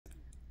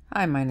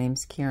Hi, my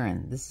name's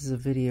Karen. This is a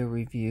video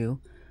review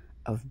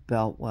of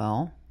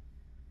Beltwell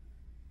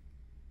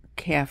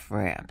calf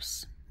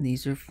wraps.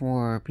 These are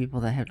for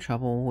people that have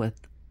trouble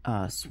with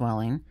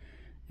swelling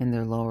in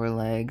their lower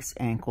legs,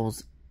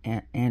 ankles,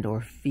 and or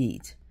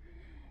feet.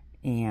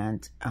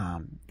 And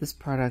this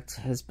product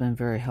has been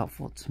very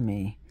helpful to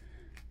me.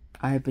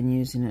 I've been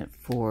using it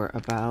for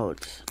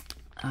about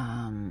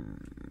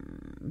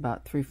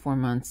 3-4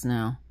 months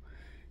now,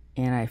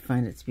 and I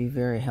find it to be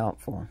very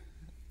helpful.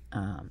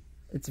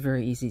 It's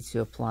very easy to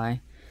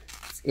apply.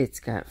 It's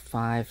got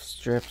 5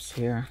 strips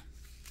here.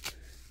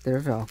 They're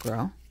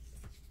Velcro.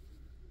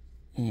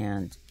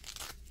 And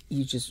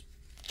you just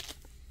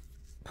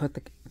put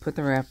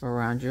the wrap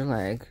around your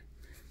leg,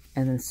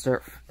 and then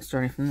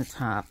starting from the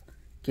top,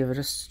 give it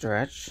a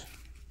stretch,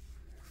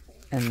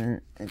 and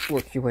then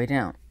work your way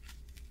down.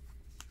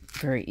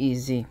 Very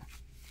easy.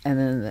 And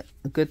then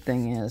the good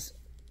thing is,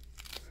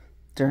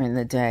 during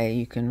the day,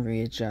 you can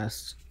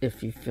readjust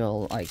if you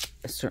feel like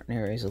a certain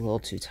area is a little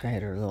too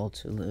tight or a little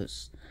too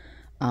loose.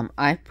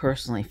 I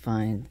personally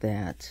find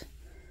that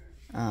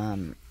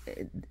the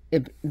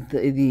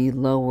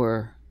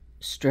lower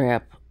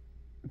strap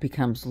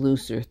becomes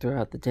looser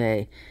throughout the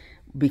day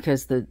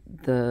because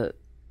the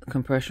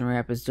compression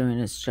wrap is doing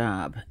its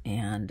job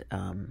and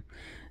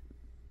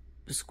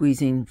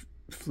squeezing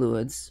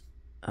fluids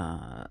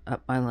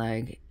up my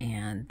leg,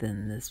 and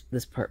then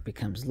this part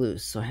becomes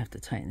loose, so I have to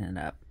tighten it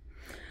up.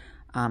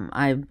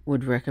 I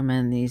would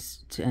recommend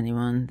these to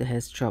anyone that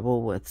has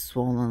trouble with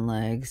swollen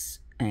legs,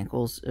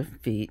 ankles, or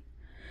feet.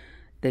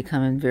 They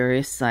come in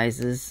various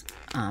sizes.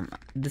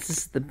 This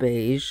is the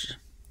beige,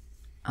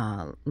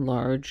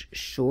 large,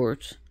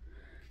 short.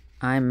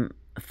 I'm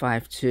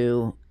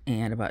 5'2"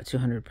 and about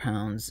 200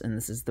 pounds, and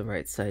this is the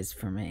right size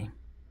for me.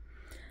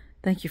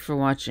 Thank you for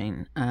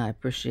watching. I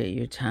appreciate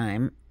your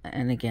time.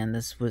 And again,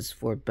 this was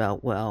for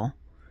Beltwell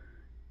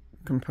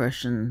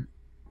compression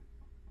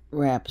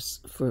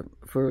wraps for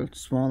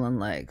swollen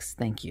legs.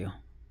 Thank you.